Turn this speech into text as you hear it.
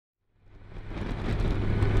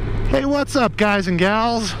Hey, what's up, guys and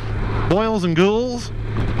gals, boils and ghouls,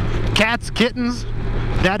 cats, kittens,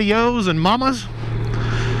 daddy-os and mamas?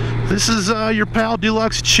 This is your pal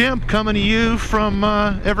Deluxe Chimp coming to you from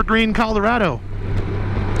Evergreen, Colorado.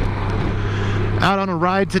 Out on a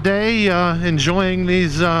ride today, enjoying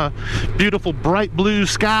these beautiful bright blue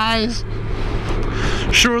skies.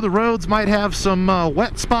 Sure, the roads might have some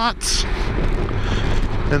wet spots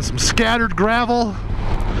and some scattered gravel,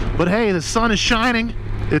 but hey, the sun is shining.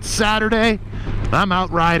 It's Saturday, I'm out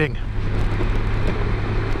riding.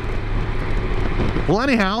 Well,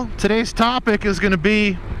 anyhow, today's topic is going to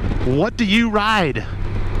be, what do you ride?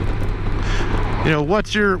 You know,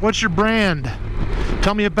 what's your brand?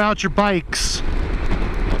 Tell me about your bikes.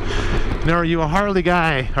 You know, are you a Harley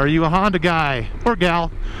guy? Are you a Honda guy or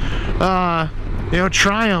gal? You know,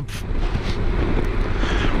 Triumph,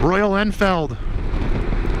 Royal Enfield,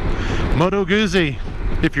 Moto Guzzi,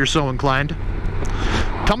 if you're so inclined.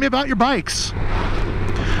 Tell me about your bikes.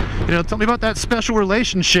 You know, tell me about that special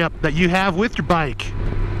relationship that you have with your bike.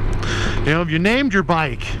 You know, have you named your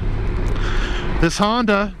bike? This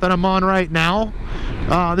Honda that I'm on right now,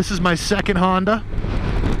 this is my second Honda.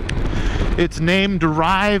 Its name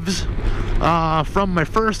derives from my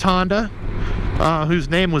first Honda, whose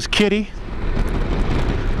name was Kitty.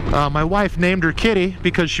 My wife named her Kitty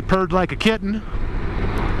because she purred like a kitten.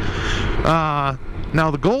 Now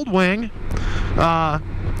the Goldwing,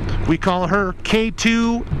 we call her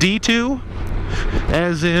K2D2,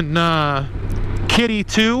 as in Kitty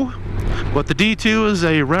 2, but the D2 is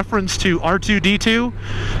a reference to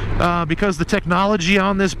R2-D2, because the technology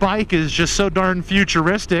on this bike is just so darn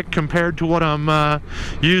futuristic compared to what I'm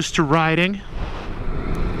used to riding.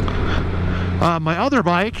 My other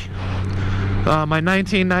bike, my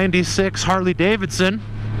 1996 Harley Davidson,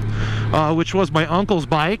 which was my uncle's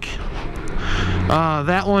bike.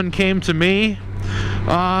 That one came to me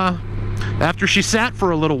after she sat for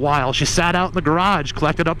a little while. She sat out in the garage,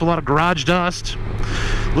 collected up a lot of garage dust,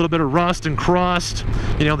 a little bit of rust and crust.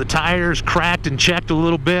 You know, the tires cracked and checked a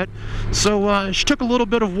little bit. So she took a little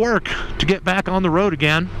bit of work to get back on the road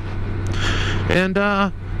again. And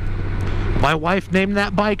my wife named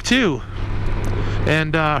that bike too.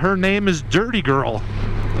 And her name is Dirty Girl.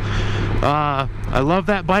 I love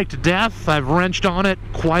that bike to death. I've wrenched on it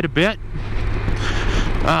quite a bit.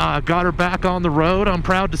 Got her back on the road, I'm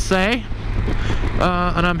proud to say.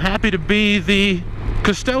 And I'm happy to be the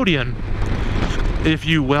custodian, if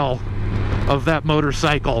you will, of that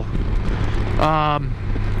motorcycle.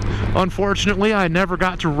 Unfortunately, I never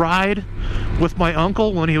got to ride with my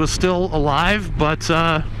uncle when he was still alive, but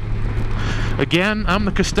again, I'm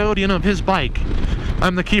the custodian of his bike.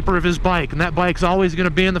 I'm the keeper of his bike, and that bike's always going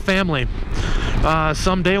to be in the family.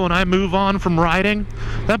 Someday when I move on from riding,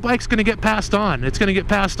 that bike's going to get passed on. It's going to get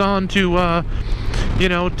passed on to, you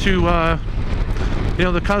know,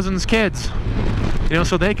 the cousins' kids, you know,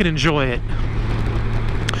 so they can enjoy it.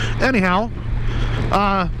 Anyhow,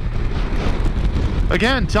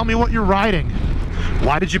 again, tell me what you're riding.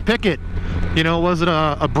 Why did you pick it? You know, was it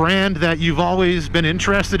a brand that you've always been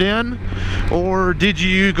interested in? Or did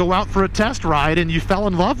you go out for a test ride and you fell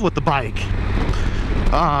in love with the bike?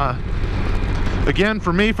 Again,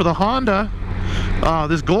 for me, for the Honda,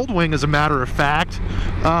 this Goldwing, as a matter of fact,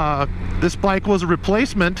 this bike was a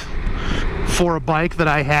replacement for a bike that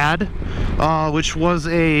I had, which was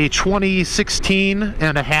a 2016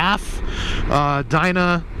 and a half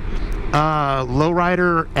Dyna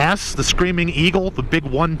Lowrider S, the Screaming Eagle, the big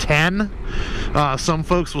 110. Some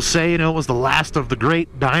folks will say, you know, it was the last of the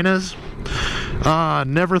great Dynas.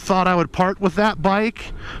 Never thought I would part with that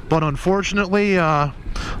bike, but unfortunately,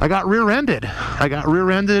 I got rear-ended. I got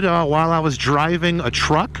rear-ended while I was driving a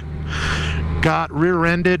truck. Got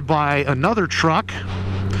rear-ended by another truck,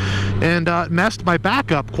 and messed my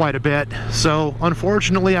back up quite a bit. So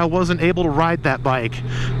unfortunately, I wasn't able to ride that bike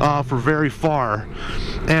for very far.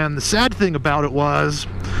 And the sad thing about it was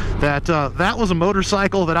that that was a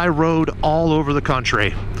motorcycle that I rode all over the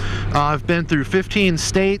country. I've been through 15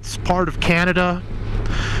 states, part of Canada,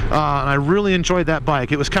 and I really enjoyed that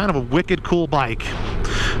bike. It was kind of a wicked cool bike.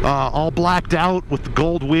 All blacked out with the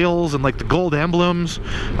gold wheels and like the gold emblems.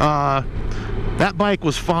 That bike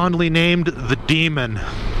was fondly named the Demon.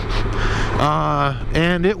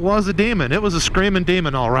 And it was a demon. It was a screaming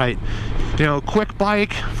demon, all right. You know, quick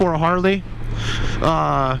bike for a Harley.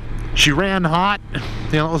 She ran hot.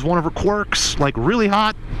 You know, it was one of her quirks, like really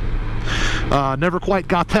hot. Never quite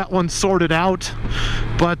got that one sorted out.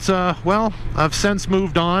 But, well, I've since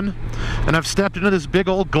moved on, and I've stepped into this big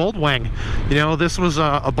old Goldwing. You know, this was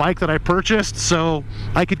a bike that I purchased so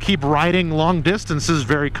I could keep riding long distances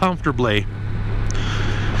very comfortably.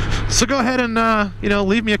 So go ahead and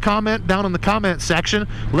leave me a comment down in the comment section.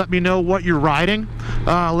 Let me know what you're riding.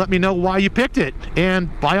 Let me know why you picked it.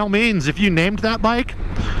 And by all means, if you named that bike,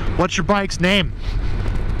 what's your bike's name?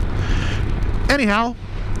 Anyhow,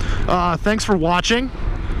 thanks for watching.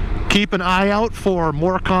 Keep an eye out for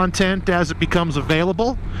more content as it becomes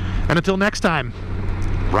available. And until next time,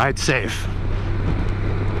 ride safe.